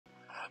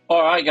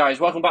Alright guys,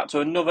 welcome back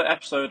to another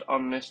episode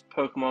on this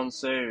Pokemon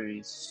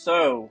series.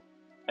 So,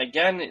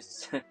 again,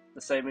 it's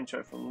the same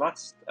intro from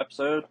last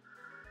episode.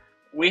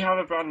 We have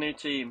a brand new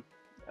team,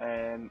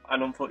 and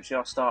unfortunately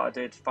our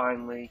starter did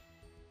finally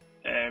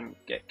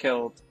get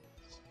killed.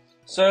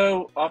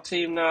 So, our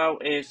team now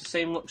is the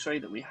same luxury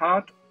that we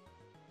had.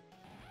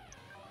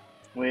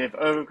 We have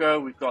Overgrow,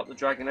 we've got the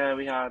Dragonair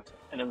we had,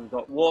 and then we've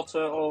got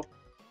Wartortle,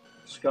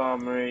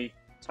 Skarmory,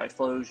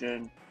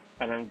 Typhlosion,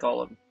 and then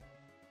Golem.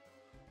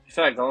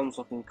 Fair, Golem's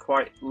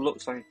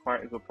looks like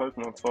quite a good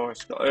Pokemon for us.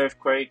 It's got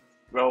Earthquake,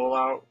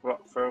 Rollout,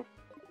 Rock Throw,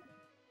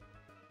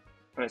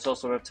 and it's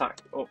also an attack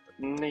up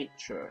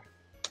nature.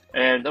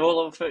 And they're all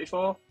level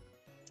 34.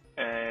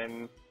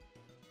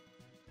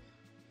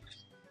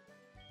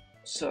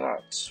 So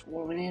that's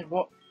what we need.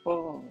 What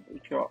we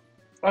got?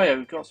 Oh yeah,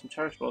 we got some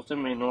Cherish Balls,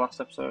 didn't we, in the last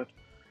episode?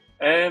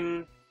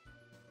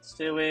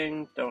 Steel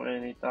Wing, don't really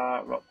need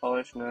that. Rock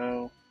Polish,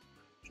 no.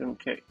 Jump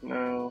Kick,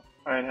 no.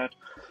 Iron Head.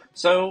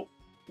 So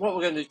what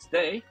we're going to do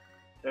today,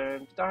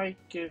 did I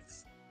give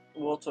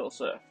Wartortle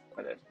Surf?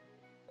 I did.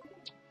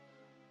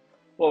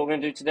 What we're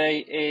going to do today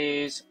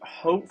is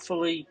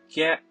hopefully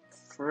get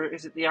through.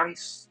 Is it the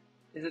ice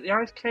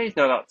cave?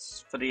 No,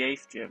 that's for the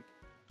 8th gym.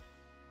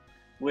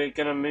 We're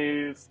going to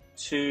move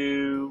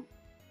to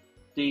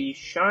the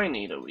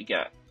shiny that we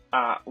get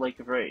at Lake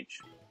of Rage.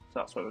 So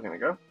that's where we're going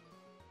to go.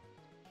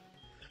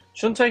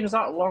 Shouldn't take us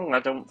that long,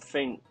 I don't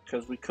think,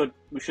 because we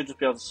should just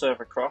be able to surf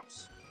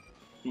across.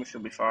 We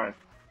should be fine.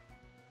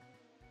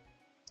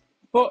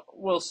 But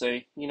we'll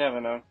see. You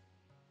never know.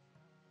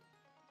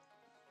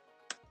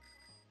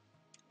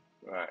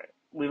 Right.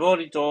 We've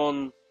already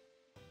done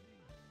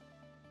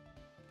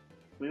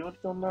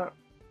that?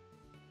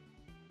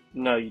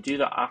 No, you do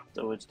that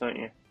afterwards, don't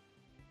you?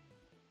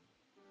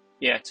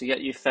 Yeah, to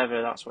get your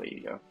feather, that's where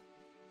you go.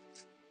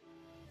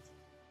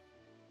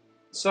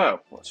 So,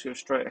 let's go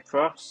straight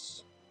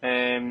across.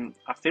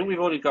 I think we've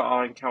already got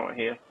our encounter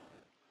here.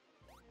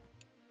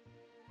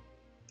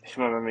 If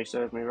my memory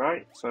serves me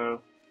right,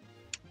 so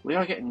we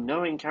are getting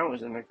no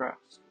encounters in the grass.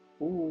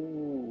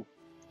 Ooh,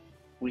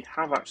 we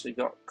have actually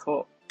got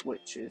cut,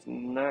 which is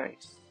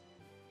nice.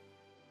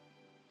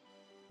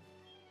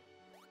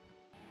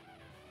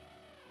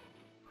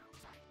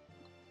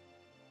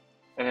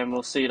 And then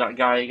we'll see that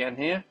guy again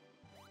here.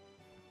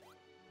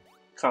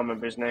 Can't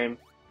remember his name.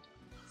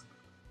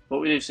 But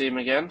we do see him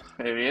again.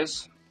 Here he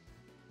is.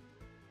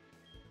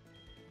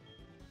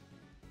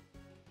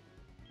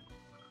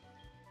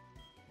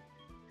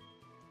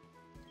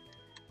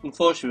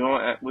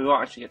 Unfortunately, we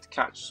won't actually get to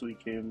catch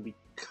Suicune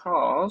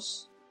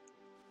because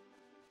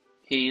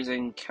he's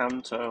in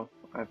Kanto,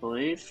 I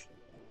believe,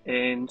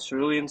 in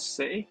Cerulean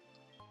City.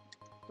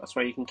 That's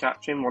where you can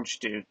catch him once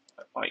you do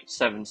like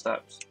 7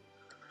 steps.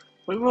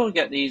 We will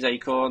get these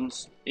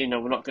acorns. You know,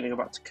 we're not going to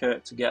go back to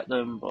Kurt to get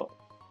them, but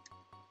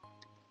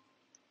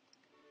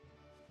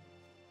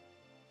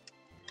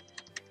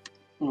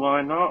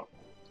why not?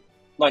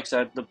 Like I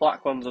said, the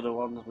black ones are the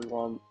ones we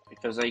want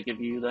because they give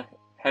you the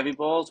heavy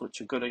balls,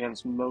 which are good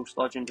against most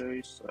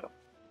legendaries. So,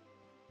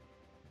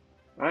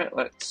 right,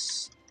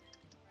 let's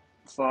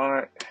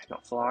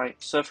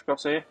surf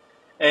across here.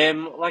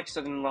 Like I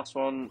said in the last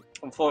one,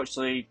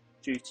 unfortunately,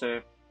 due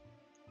to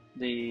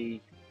the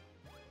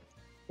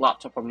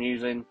laptop I'm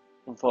using,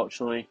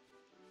 unfortunately,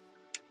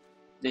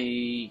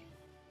 the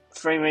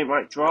frame rate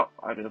might drop.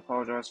 I do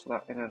apologise for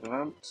that in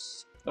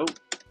advance. Oh,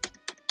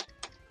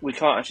 we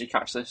can't actually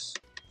catch this,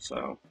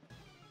 so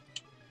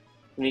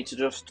we need to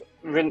just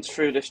rinse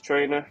through this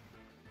trainer.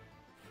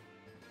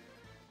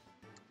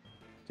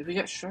 Did we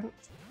get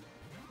strength?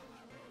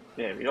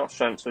 Yeah, we got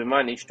strength, so we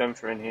might need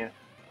strength in here.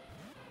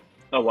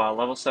 Oh wow,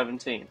 level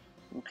 17.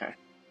 Okay.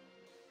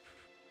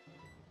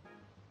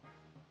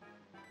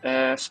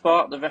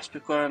 Spark the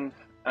Vespiquen,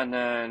 and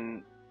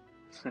then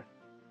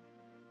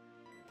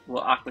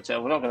well,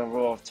 Aquatail. We're not going to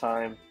roar of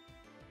time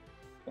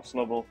or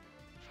Snubble.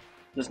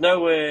 There's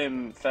no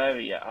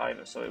fairy yet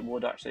either, so it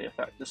would actually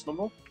affect the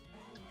Snubble.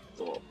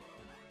 But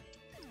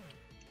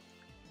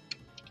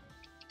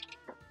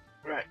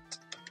right,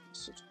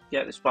 let's just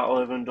get this battle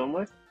over and done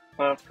with.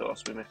 Oh, of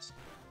course, we missed.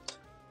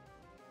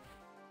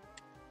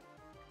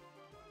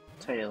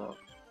 Tailor.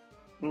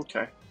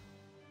 Okay.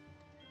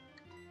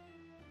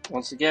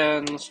 Once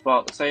again,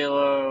 spark the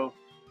Tailor.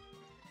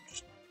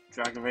 Just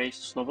drag a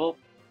race, Snubble.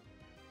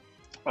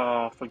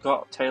 I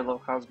forgot Tailor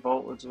has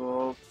Volt as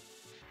well.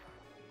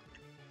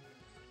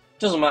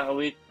 Doesn't matter,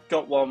 we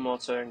got one more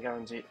turn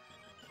guaranteed.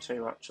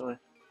 2 actually.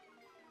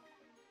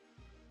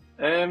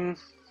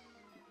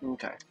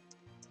 Okay.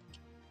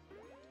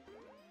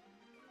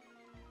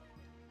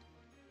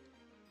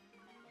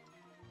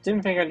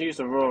 Didn't think I'd use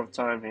the Roar of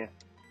Time here.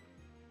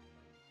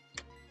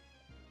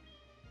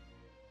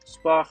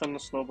 Spark on the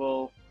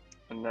Snubble,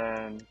 and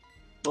then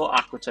we'll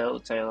Aquatail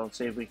the Tail and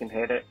see if we can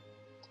hit it.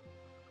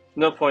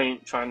 No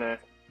point trying to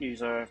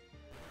use a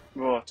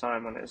Roar of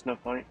Time on it, there's no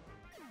point.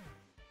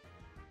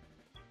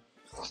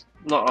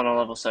 Not on a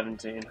level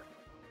 17.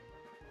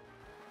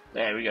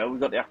 There we go, we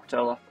got the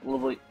Aquatail off.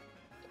 Lovely.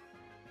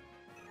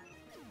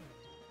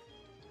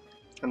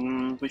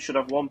 And we should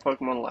have one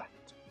Pokemon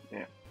left.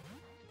 Yeah.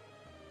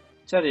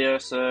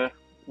 Teddiursa,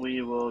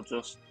 we will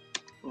just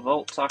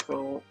Volt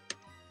Tackle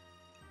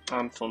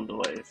and Thunder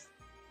Wave.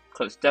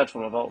 Because it's dead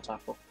from a Volt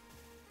Tackle.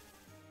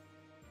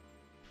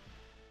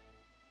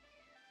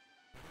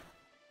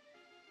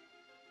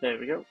 There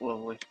we go,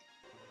 lovely.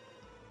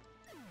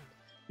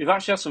 We've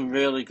actually had some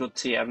really good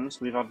TMs.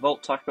 We've had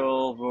Volt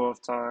Tackle, Roar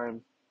of Time.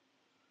 Do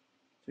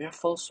we have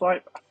Full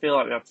Swipe? I feel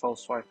like we had Full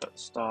Swipe at the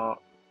start.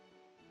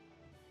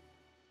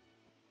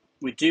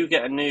 We do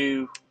get a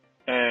new,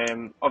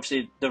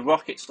 obviously the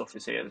Rocket stuff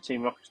is here, the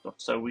Team Rocket stuff.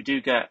 So we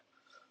do get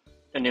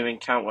a new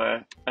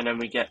encounter, and then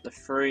we get the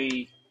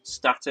 3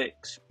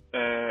 statics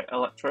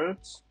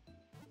electrodes.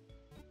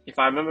 If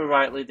I remember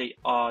rightly, they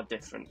are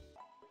different.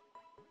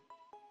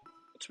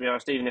 To be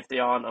honest, even if they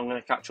aren't, I'm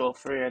going to catch all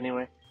 3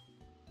 anyway.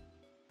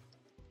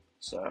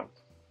 So,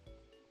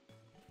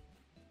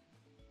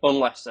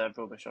 unless they're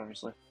rubbish,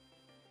 obviously.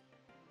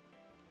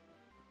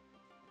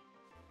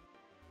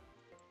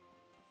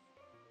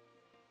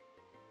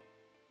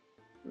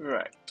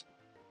 Right.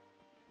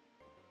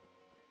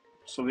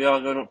 So we are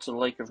going up to the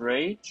Lake of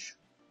Rage.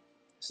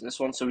 So this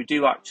one, so we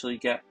do actually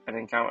get an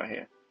encounter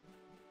here.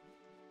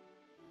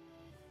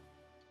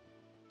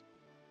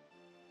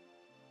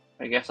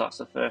 I guess that's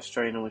the first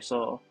trainer we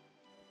saw.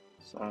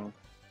 So,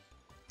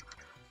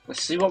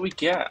 let's see what we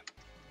get.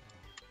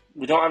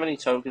 We don't have any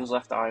tokens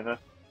left either,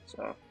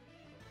 so.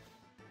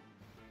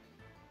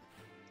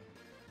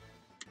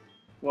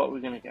 What are we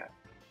going to get?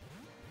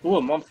 Ooh,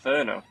 a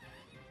Monferno.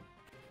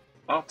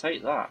 I'll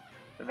take that.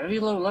 A very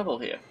low level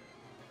here.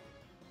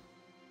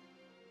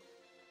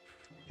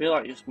 I feel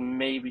like it's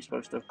maybe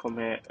supposed to have come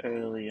here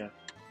earlier.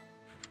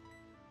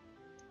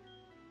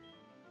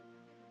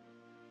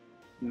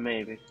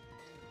 Maybe.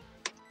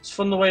 Let's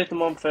fund the way of the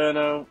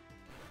Monferno.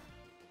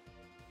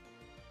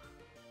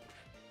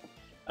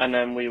 And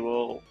then we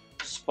will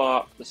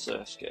spark the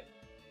Surskit.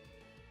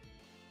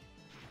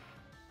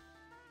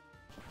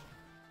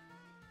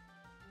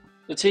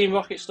 The Team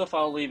Rocket stuff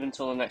I'll leave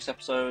until the next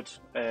episode.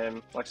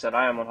 Like I said,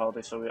 I am on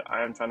holiday, so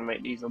I am trying to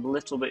make these a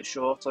little bit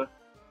shorter.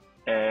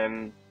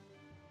 But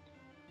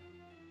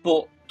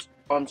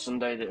on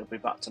Sunday it'll be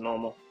back to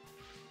normal.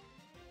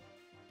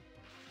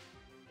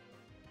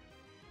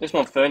 This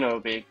Monferno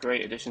will be a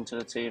great addition to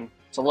the team.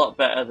 It's a lot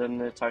better than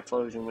the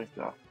Typhlosion we've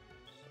got.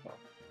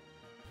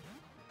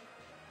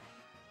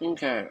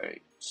 Okay,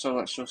 so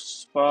let's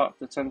just spark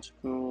the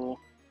Tentacool.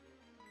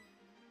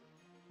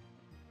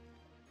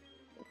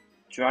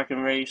 Dragon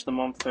Rage the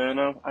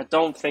Monferno. I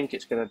don't think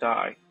it's going to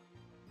die.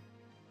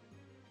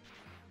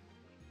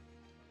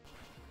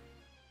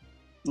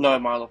 No,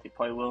 my lucky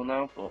play will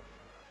now, but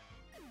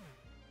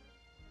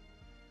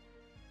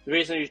the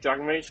reason I use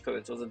Dragon Rage is because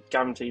it does a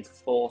guaranteed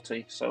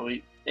 40, so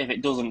if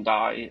it doesn't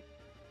die,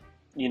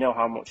 you know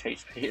how much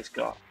HP it's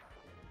got.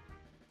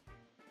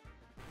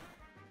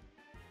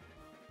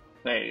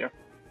 There you go.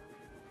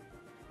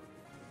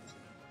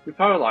 We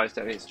paralysed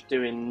it and it's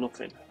doing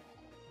nothing.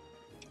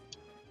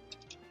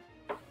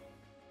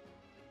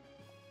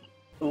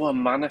 Oh, a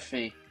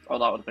Manaphy. Oh,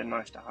 that would have been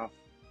nice to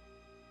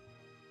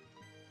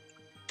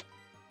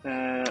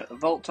have.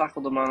 Volt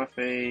Tackle the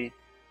Manaphy.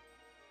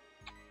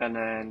 And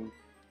then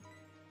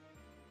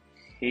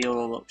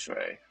heal the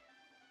Luxray.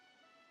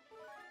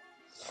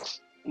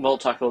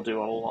 Volt Tackle will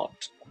do a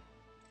lot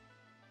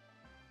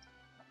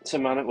to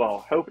Manaphy.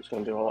 Well, I hope it's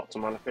going to do a lot to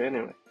Manaphy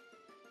anyway.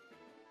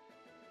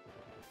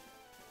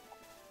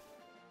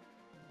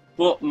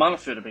 But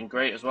Manaphy would have been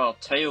great as well.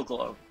 Tail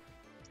Glow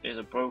is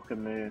a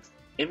broken move.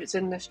 If it's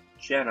in this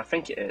gen, I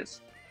think it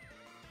is.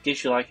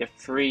 Gives you like a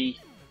 3+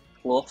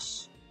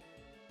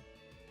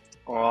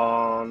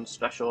 on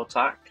special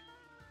attack.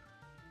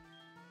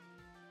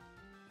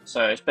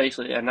 So it's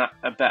basically a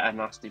better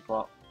Nasty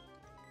Plot.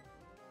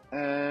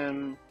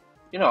 You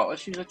know,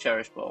 let's use a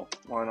Cherish Ball.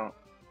 Why not?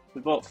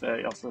 We bought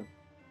 30 of them.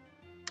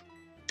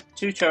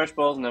 2 Cherish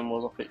Balls, and then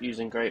we'll look at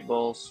using Great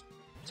Balls.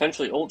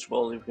 Potentially Ultra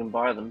Balls if we can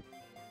buy them.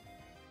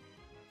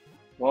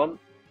 1,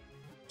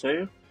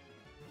 2,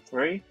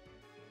 3.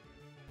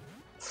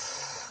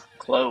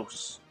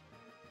 Close.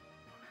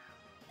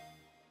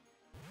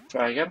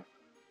 Try again.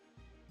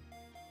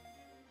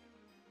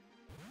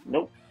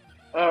 Nope.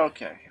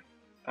 Okay.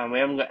 And we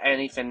haven't got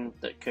anything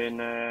that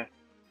can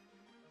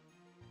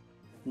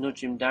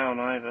nudge him down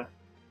either.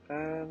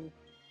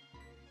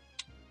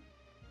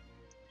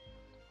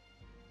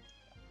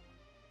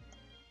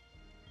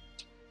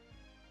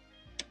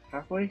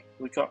 Have we?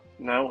 We got...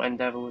 No,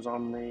 Endeavour was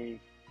on the...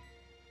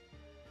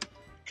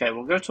 Okay,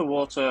 we'll go to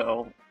War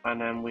Turtle, and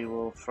then we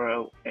will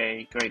throw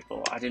a Great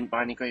Ball. I didn't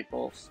buy any Great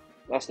Balls.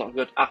 That's not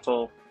good at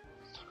all.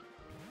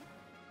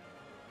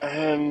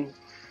 Okay,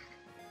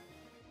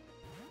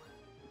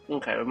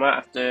 we might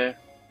have to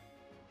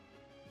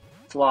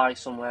fly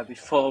somewhere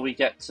before we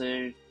get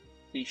to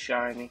the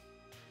shiny.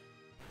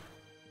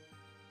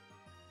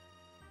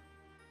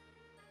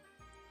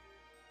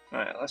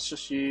 Right, let's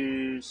just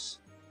use...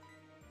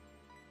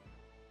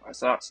 Right,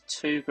 so that's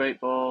 2 Great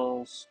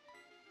Balls.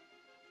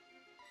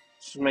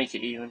 Just make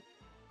it even.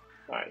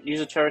 Right, use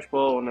a Cherish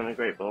Ball and then a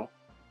Great Ball.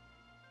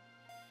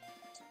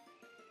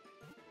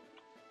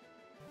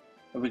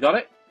 Have we got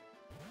it?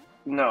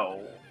 No.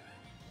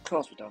 Of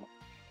course we don't.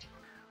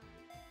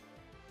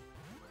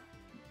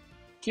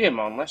 Come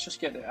on, let's just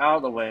get it out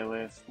of the way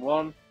with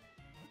 1,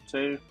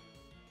 2,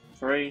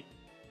 3.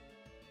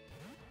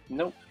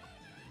 Nope.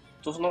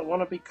 Does not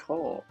want to be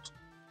caught.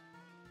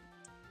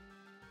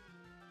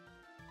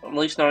 At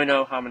least now we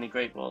know how many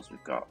great balls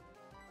we've got.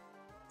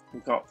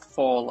 We've got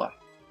 4 left.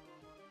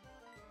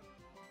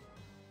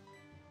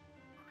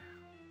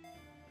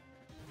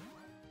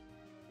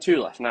 Two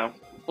left now,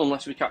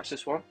 unless we catch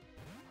this one.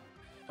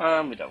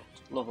 And we don't.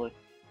 Lovely.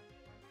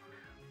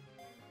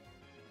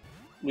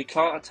 We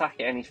can't attack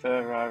it any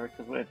further either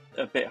because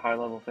we're a bit high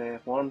level here.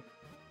 1,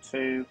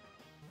 2,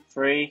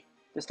 3.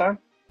 This time?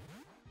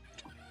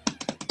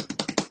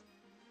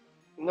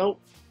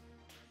 Nope.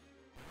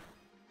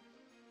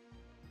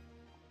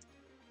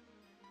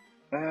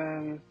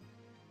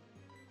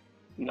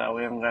 No,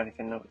 we haven't got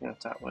anything that we can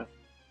attack with.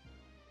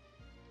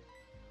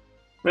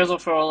 May as well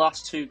throw our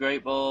last 2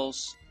 great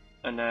balls,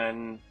 and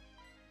then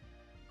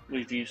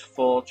we've used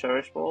 4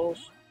 cherish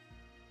balls.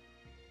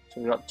 So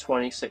we've got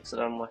 26 of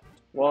them left.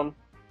 1.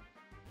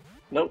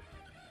 Nope.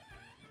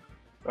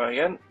 Try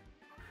again.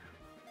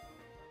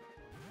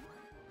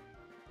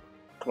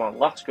 Come on,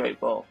 last great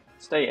ball.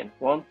 Stay in.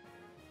 1,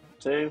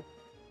 2,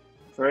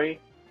 3.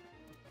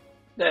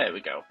 There we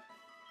go.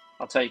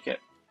 I'll take it.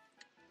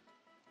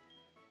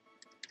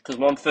 Because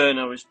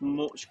Monferno is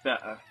much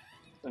better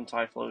than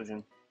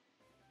Typhlosion.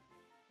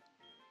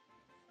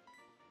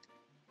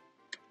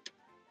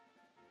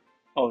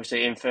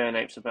 Obviously,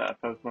 Infernape's a better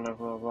Pokemon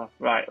overall.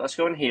 Right, let's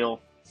go and heal.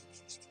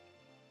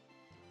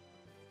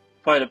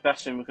 Probably the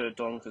best thing we could have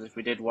done, because if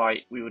we did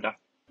white, we wouldn't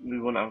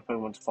have a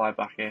Pokemon to fly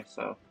back here.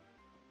 So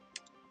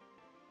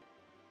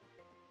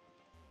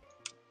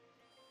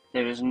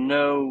there is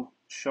no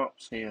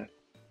shops here.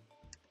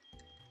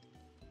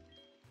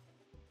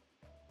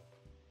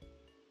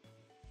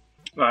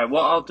 Right,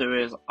 what I'll do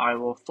is I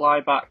will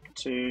fly back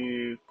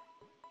to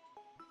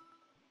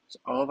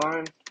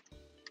Olivine. Is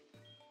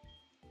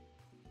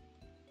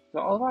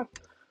that Olivine?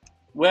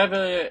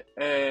 Wherever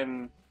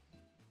the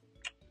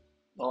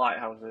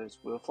lighthouse is,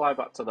 we'll fly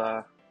back to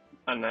there,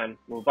 and then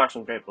we'll buy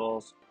some great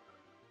balls,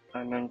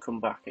 and then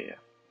come back here.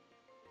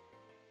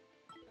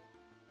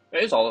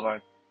 It is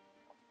Olivine.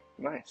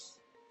 Nice.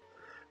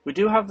 We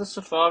do have the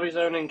Safari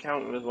Zone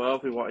encounter as well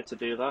if we wanted to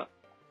do that.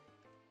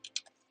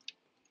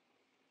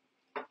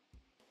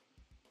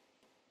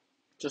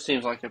 Just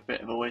seems like a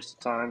bit of a waste of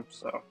time,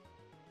 so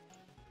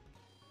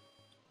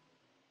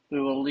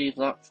we will leave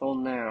that for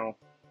now.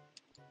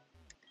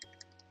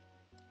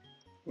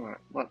 Right,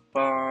 let's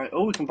buy...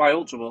 Oh, we can buy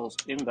Ultra Balls,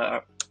 even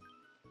better.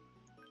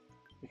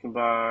 We can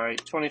buy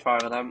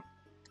 25 of them.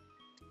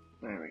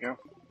 There we go.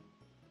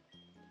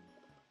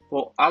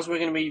 But as we're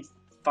going to be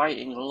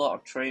fighting a lot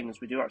of trainers,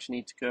 we do actually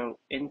need to go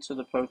into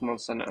the Pokemon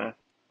Center,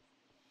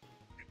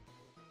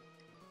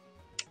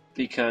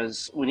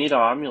 because we need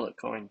our amulet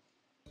coin.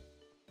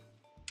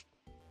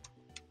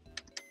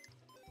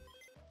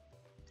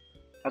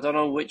 I don't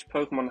know which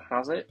Pokemon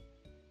has it,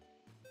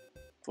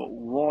 but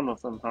one of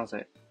them has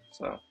it,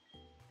 so.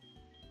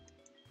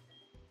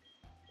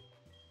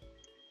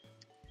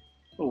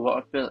 Oh, what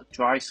a bit of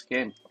dry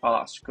skin. Oh,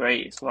 that's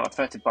great. It's not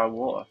affected by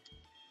water.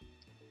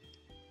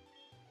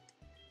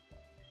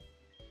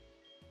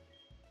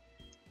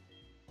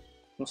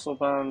 Muscle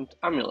Band,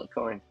 Amulet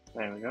Coin.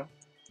 There we go.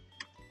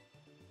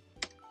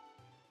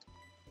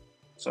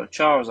 So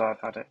Charizard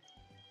had it.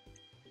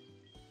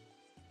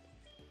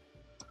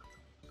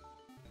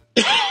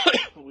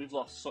 We've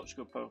lost such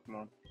good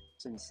Pokemon.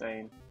 It's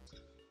insane.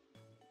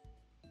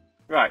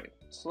 Right,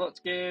 so let's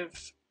give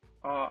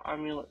our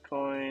Amulet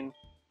Coin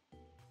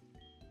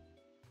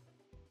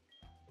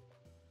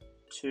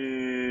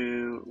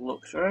to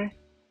Luxray.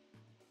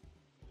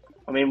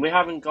 I mean, we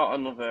haven't got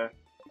another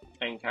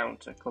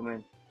encounter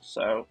coming,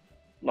 so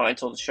not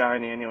until the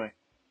shiny anyway.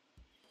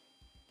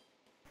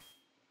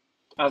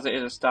 As it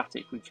is a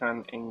static, we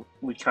can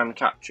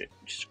catch it,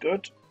 which is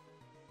good.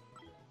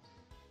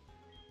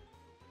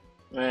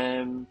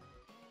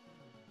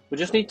 We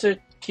just need to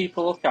keep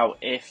a lookout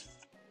if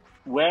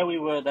where we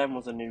were then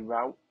was a new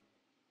route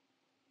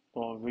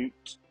or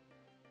route.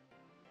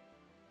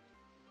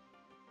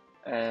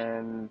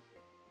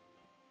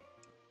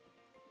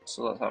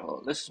 So let's have a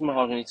look. This is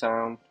Mahogany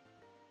Town.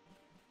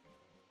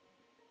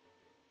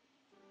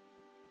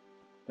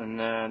 And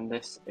then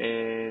this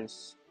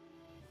is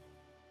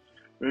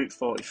Route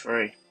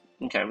 43.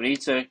 Okay, we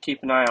need to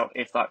keep an eye out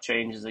if that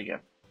changes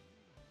again.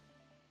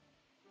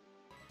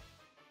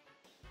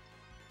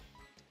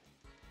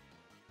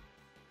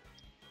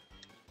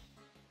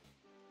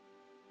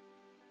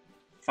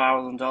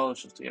 $1,000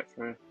 just to get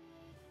through.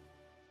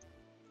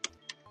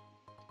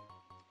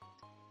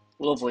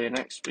 Lovely,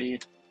 next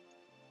speed.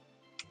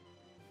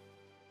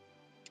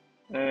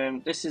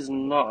 This is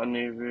not a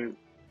new route,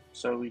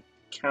 so we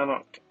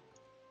cannot.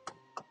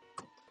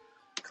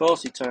 Of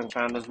course, he turned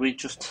around as we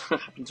just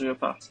happened to go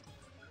past.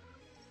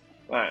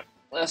 Right,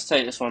 let's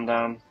take this one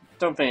down.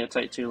 Don't think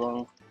it'll take too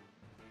long.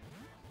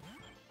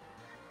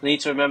 We need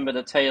to remember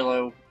the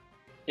Tailo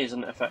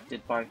isn't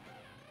affected by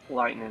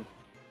lightning.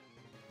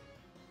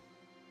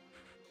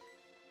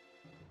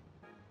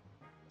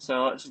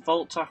 So let's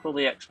Volt Tackle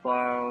the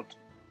X-Cloud,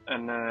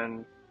 and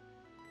then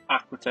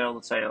Aqua Tail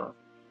the Tailor.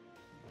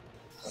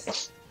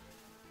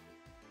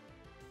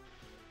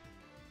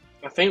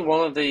 I think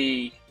one of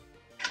the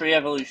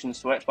pre-evolutions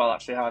to X-Cloud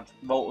actually had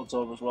Volt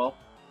Absorb as well.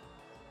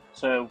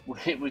 So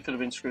we could have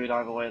been screwed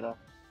either way there.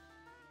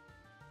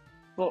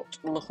 But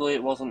luckily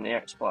it wasn't the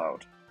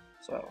X-Cloud.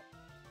 So.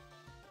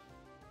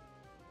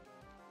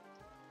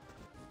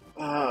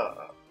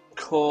 Of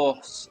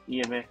course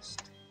you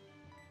missed.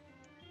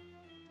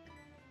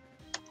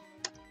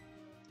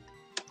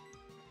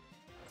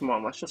 Come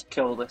on, let's just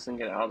kill this and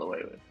get it out of the way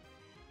with.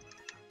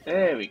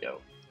 There we go.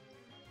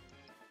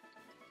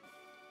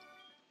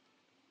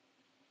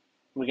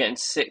 We're getting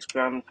 6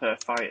 grand per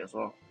fight as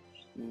well.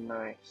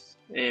 Nice.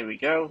 Here we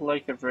go,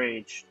 Lake of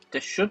Rage.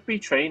 There should be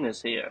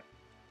trainers here.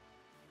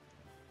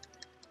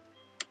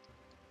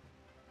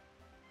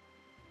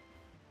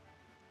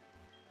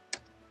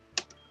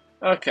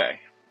 Okay,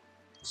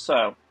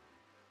 so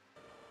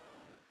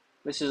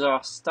this is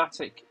our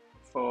static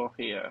for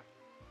here.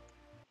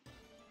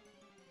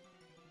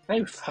 Hey,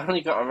 we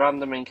finally got a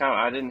random encounter.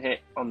 I didn't hit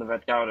on the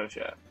red Gyarados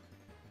yet.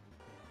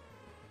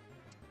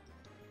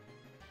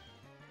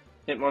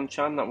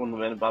 Hitmonchan, that wouldn't have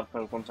been a bad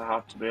Pokemon to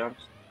have, to be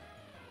honest.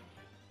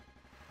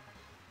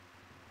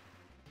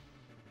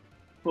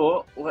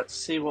 But let's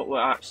see what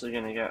we're actually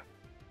going to get.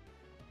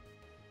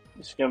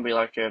 It's going to be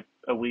like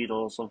a Weedle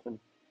or something.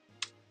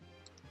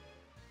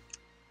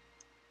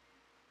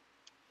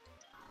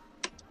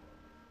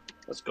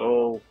 Let's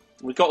go.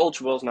 We've got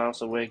Ultra Balls now,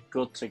 so we're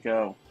good to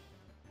go.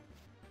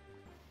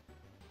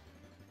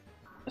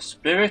 A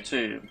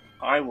Spiritomb.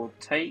 I will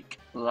take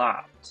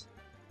that.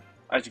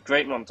 That's a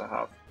great one to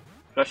have,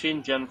 especially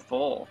in Gen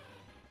 4.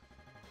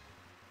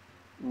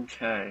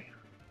 Okay.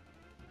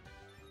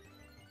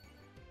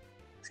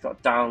 It's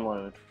got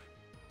download.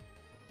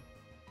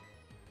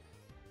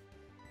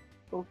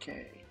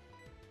 Okay.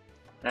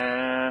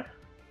 I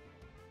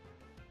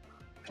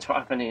don't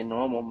have any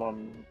normal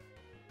mon.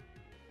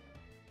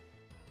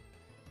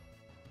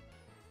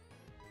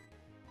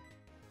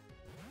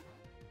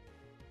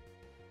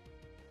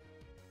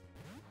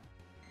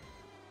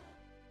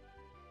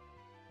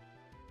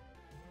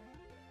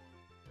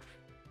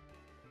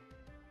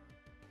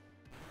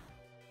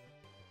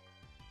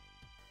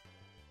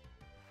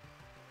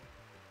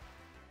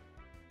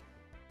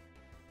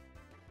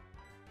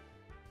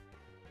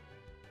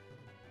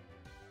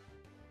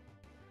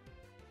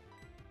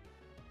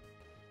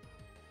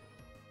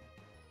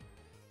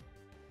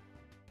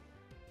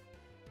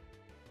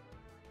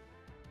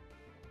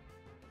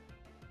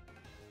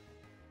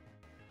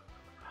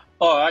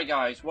 Alright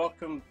guys,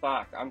 welcome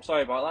back. I'm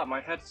sorry about that, my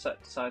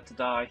headset decided to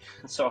die,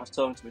 so I was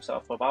talking to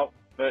myself for about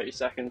 30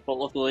 seconds, but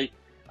luckily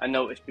I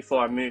noticed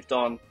before I moved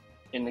on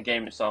in the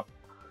game itself.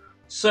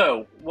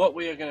 So, what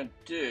we are going to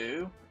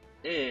do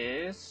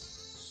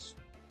is...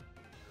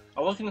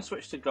 I'm looking to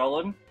switch to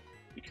Golem,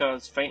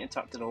 because Faint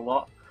Attack did a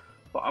lot,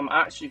 but I'm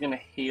actually going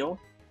to heal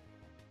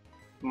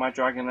my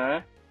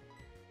Dragonair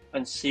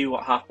and see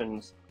what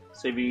happens.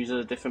 See if he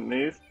uses a different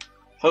move.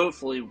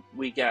 Hopefully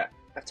we get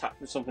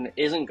attacked with something that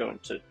isn't going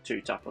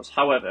to tap us.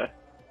 However,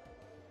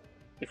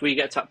 if we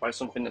get attacked by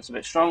something that's a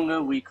bit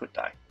stronger, we could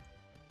die.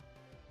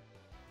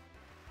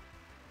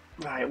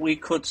 Right, we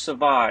could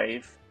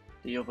survive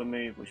the other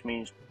move, which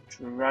means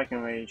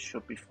Dragon Rage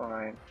should be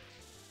fine.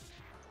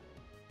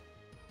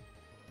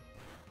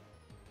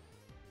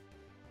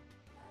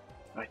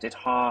 I did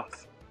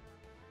half.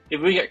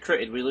 If we get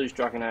critted, we lose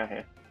Dragonair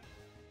here.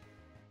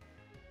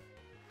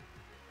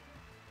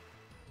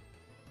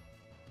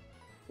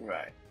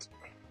 Right.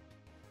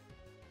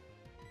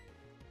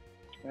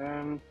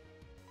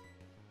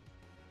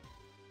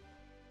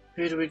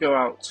 Who do we go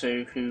out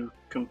to who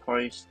can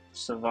probably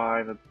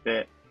survive a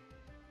bit?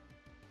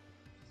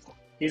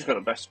 He's got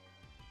the best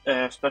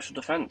special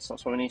defense,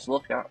 that's what we need to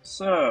look at.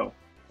 So,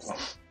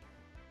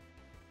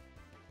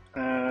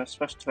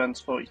 special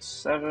defense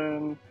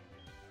 47,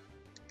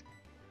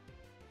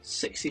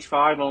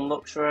 65 on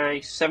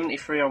Luxray,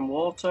 73 on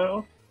War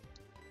Turtle.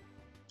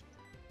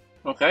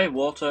 Okay,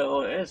 War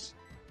Turtle it is.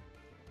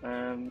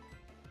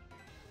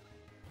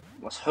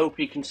 Let's hope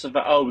he can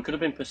survive. Oh, we could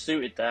have been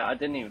pursued there. I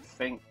didn't even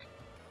think.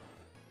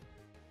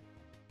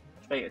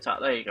 Fate Attack,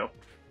 there you go.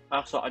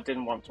 That's what I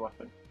didn't want to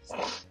happen.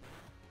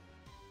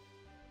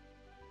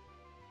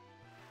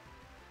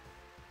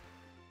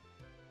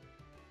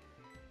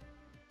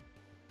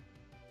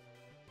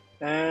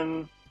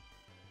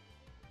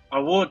 I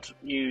would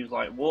use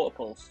like Water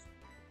Pulse.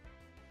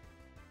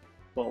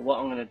 But what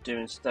I'm going to do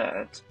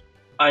instead...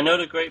 I know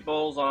the Great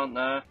Balls aren't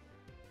there.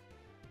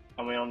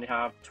 And we only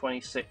have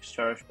 26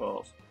 Cherish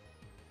Balls.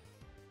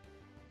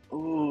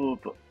 Ooh,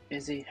 but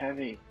is he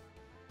heavy?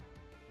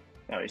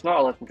 No, he's not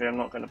a legendary, I'm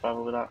not going to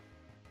bother with that.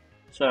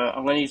 So,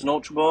 I'm going to use an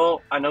Ultra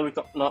Ball. I know we've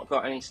not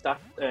got any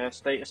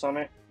status on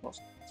it.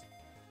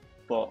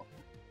 But,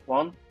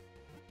 1,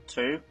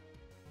 2,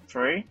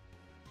 3.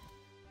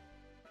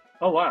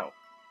 Oh, wow.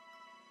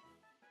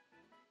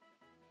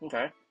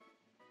 Okay.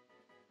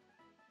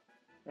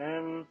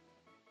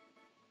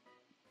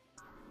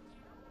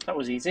 That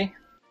was easy.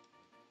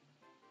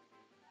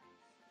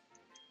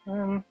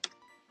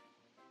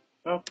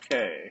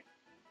 Okay.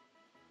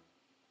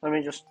 Let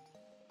me just...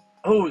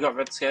 Oh, we got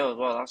red scale as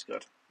well, that's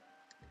good.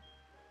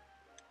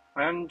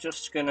 I'm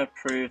just gonna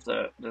prove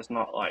that there's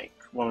not like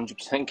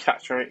 100%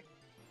 catch rate.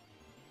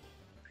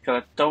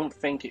 Because I don't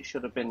think it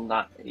should have been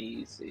that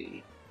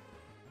easy.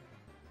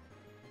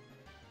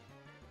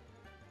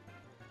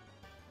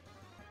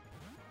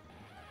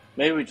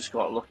 Maybe we just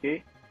got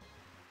lucky.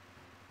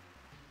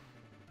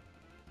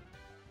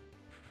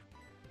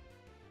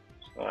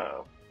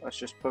 So, let's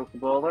just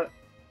Pokeball it.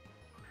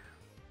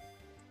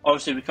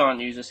 Obviously we can't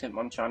use this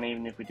Hitmonchan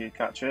even if we do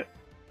catch it.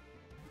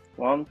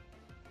 1,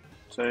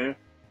 2.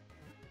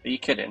 Are you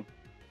kidding?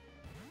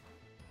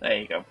 There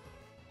you go.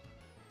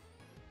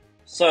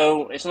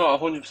 So, it's not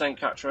 100%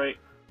 catch rate,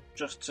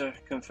 just to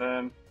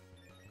confirm.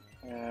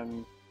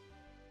 But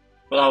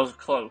that was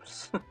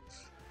close.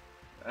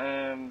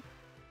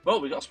 Well,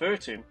 we got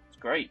Spiritomb. It's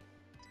great.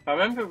 If I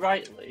remember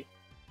rightly,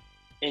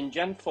 in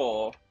Gen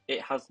 4,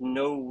 it has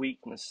no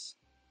weakness.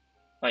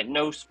 Like,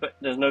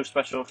 there's no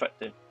special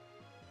effective.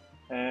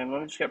 Let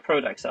me just get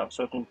Prodex out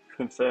so I can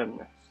confirm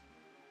this.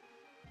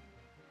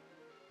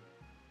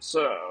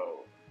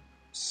 So,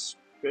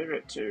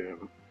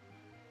 Spiritomb.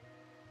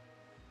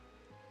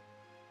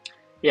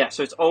 Yeah,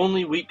 so its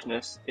only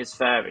weakness is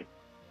Fairy.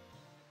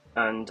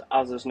 And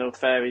as there's no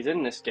fairies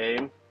in this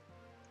game,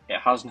 it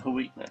has no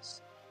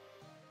weakness.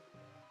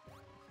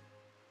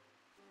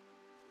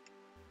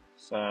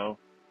 So,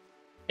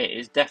 it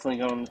is definitely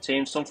going on the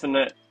team. Something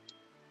that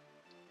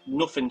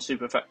nothing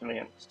super effective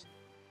against.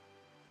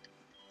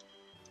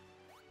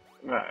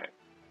 Right.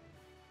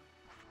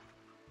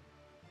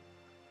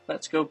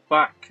 Let's go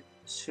back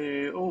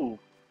to... Oh,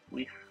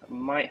 we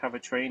might have a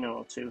trainer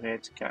or two here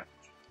to catch.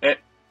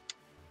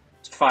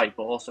 To fight,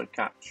 but also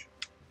catch.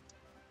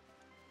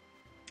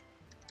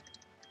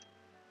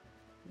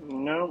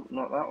 No,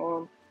 not that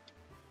one.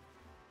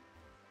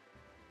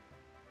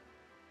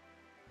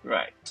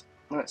 Right.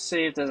 Let's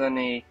see if there's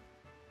any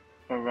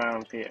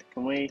around here.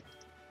 Can we...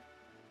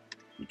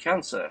 You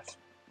can surf.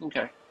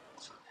 Okay.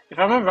 If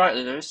I remember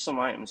rightly, there is some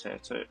items here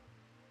too.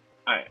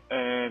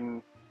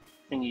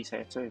 Thingies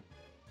here too.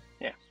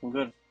 Yeah, some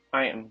good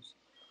items.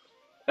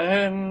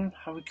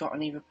 Have we got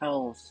any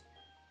repels?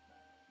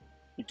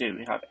 We do,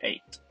 we have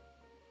 8.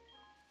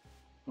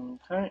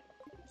 Okay,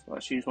 so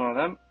let's use one of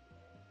them.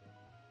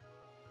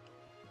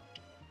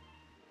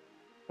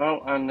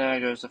 Oh, and there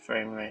goes the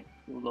frame rate.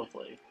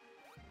 Lovely.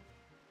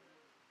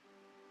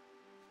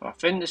 I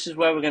think this is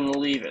where we're going to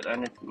leave it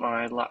then, if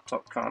my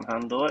laptop can't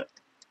handle it.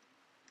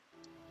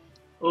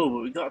 Oh,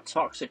 but we got a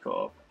Toxic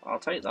Orb. I'll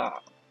take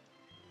that.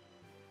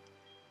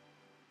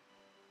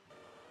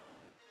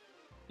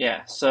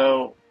 Yeah,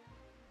 so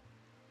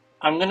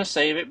I'm going to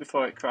save it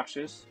before it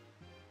crashes.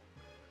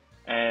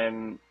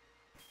 And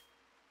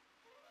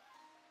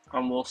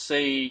we'll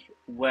see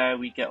where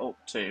we get up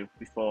to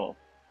before.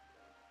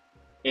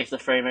 If the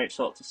frame rate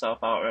sorts itself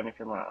out or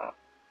anything like that.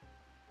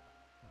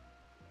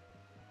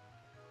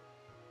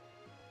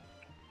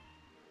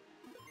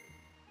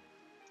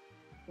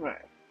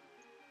 Right.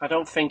 I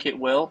don't think it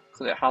will,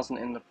 because it hasn't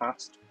in the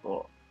past,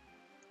 but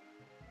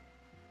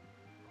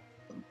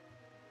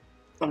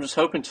I'm just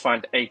hoping to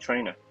find a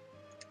trainer.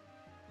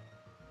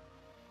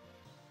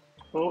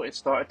 Oh, it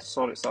started to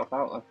sort itself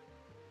out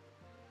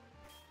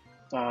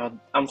then.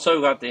 I'm so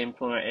glad they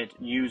implemented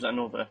use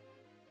another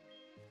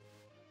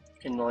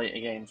in the later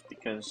games,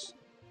 because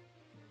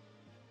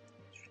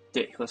it's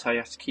ridiculous how you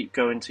have to keep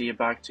going to your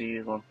bag to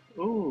use one.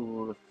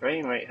 Ooh, the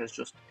frame rate has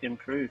just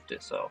improved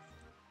itself.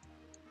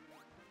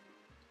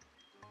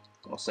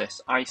 What's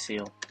this? Ice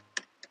Seal.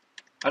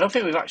 I don't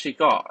think we've actually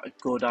got a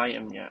good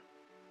item yet.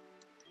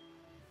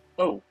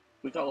 Oh,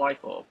 we got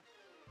Life Orb,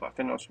 but I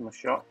think that was from a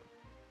shop.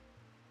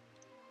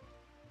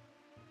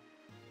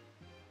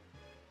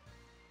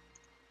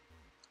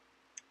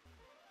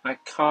 I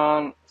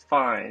can't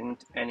find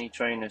any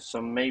trainers,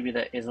 so maybe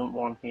there isn't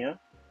one here.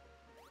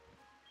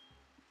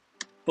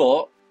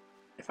 But,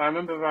 if I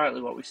remember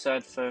rightly, what we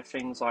said for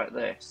things like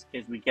this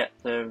is we get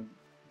the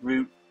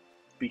route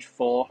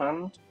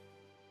beforehand,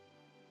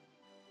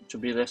 which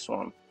will be this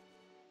one.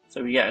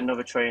 So we get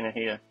another trainer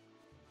here.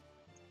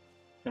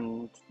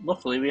 And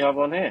luckily we have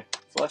one here.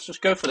 So let's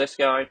just go for this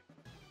guy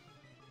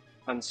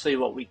and see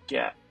what we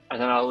get.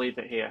 And then I'll leave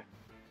it here.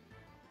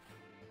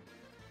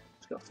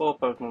 He's got 4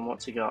 Pokemon,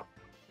 what's he got?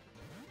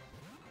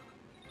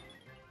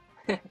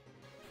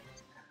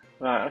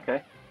 Right,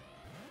 okay.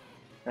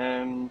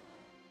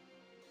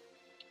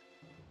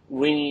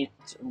 We need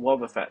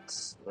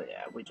Wobbuffets. Well,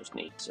 yeah, we just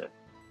need to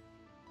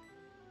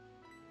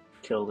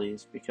kill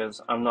these because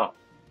I'm not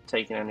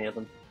taking any of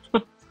them. Do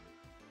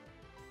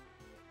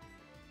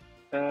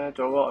I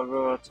want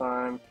Aurora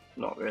time?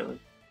 Not really.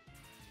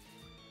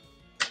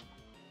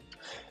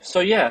 So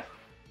yeah,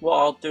 what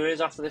I'll do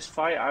is after this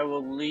fight I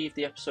will leave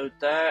the episode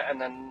there, and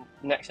then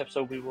next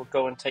episode we will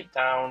go and take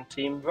down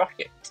Team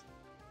Rocket.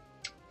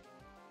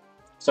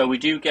 So we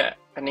do get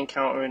an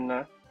encounter in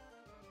there.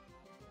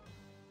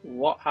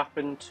 What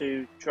happened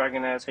to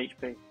Dragonair's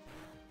HP?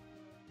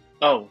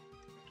 Oh,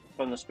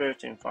 from the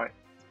Spiritomb fight.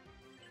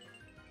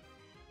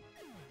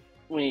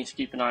 We need to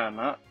keep an eye on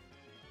that.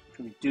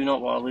 We do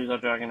not want to lose our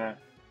Dragonair.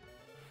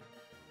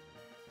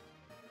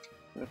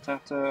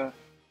 Rattata.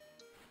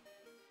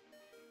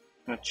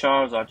 And a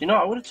Charizard. You know,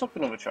 I would have took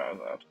another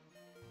Charizard.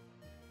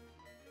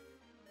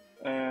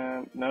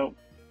 No.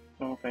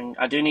 Nothing.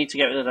 I do need to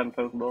get rid of them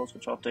Pokeballs,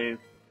 which I'll do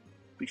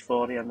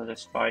before the end of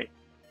this fight.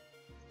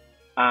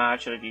 I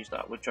should have used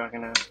that with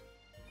Dragonair.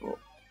 But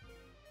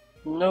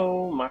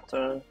no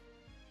matter.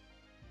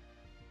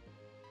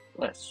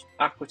 Let's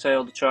Aqua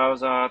Tail the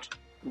Charizard.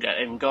 Get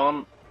him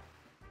gone.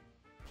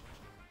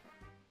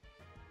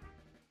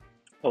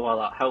 Oh well,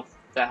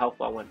 that health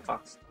bar went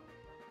fast.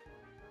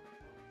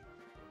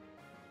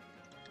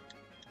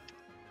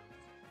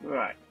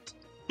 Right.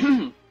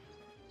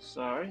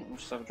 Sorry, I'll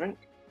just have a drink.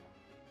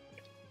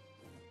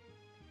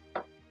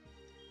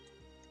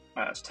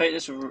 Right, let's take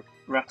this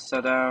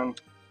Rattata down.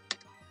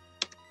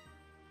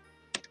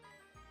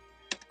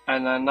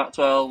 And then that's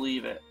where I'll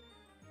leave it.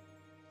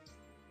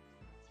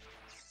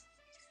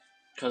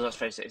 Because let's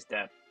face it, it's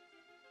dead.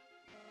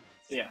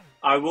 Yeah,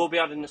 I will be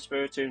adding the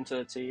Spiritomb to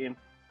the team.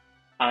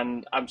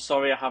 And I'm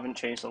sorry I haven't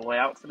changed the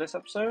layout for this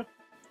episode.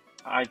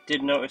 I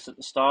did notice at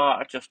the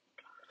start, the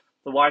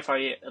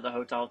Wi-Fi at the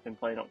hotel has been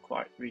playing up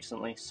quite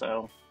recently,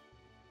 so.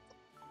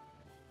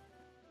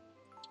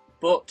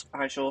 But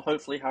I shall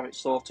hopefully have it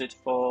sorted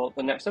for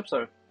the next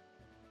episode.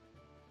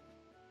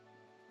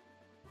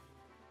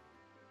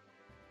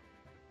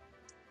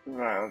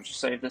 Right, I'll just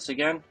save this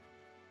again.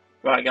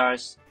 Right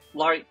guys,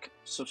 like,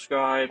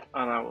 subscribe,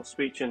 and I will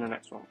speak to you in the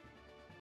next one.